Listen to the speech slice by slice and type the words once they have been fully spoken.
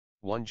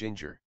1.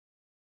 Ginger.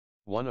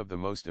 One of the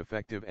most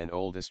effective and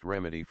oldest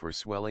remedy for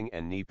swelling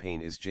and knee pain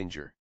is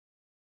ginger.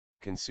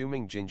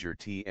 Consuming ginger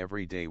tea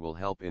every day will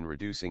help in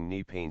reducing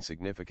knee pain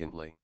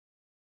significantly.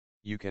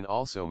 You can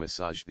also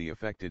massage the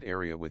affected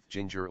area with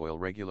ginger oil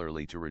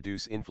regularly to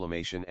reduce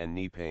inflammation and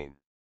knee pain.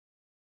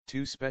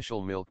 2.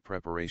 Special milk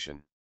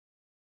preparation.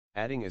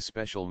 Adding a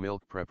special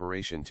milk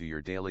preparation to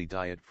your daily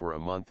diet for a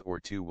month or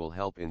two will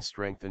help in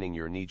strengthening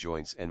your knee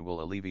joints and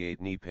will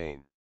alleviate knee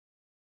pain.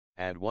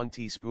 Add 1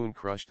 teaspoon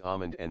crushed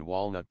almond and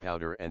walnut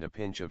powder and a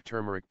pinch of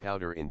turmeric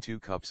powder in 2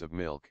 cups of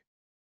milk.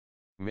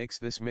 Mix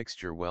this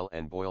mixture well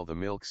and boil the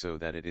milk so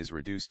that it is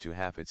reduced to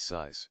half its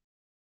size.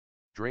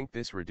 Drink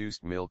this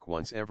reduced milk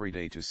once every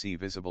day to see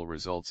visible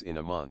results in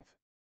a month.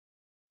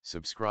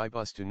 Subscribe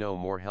us to know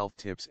more health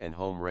tips and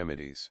home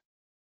remedies.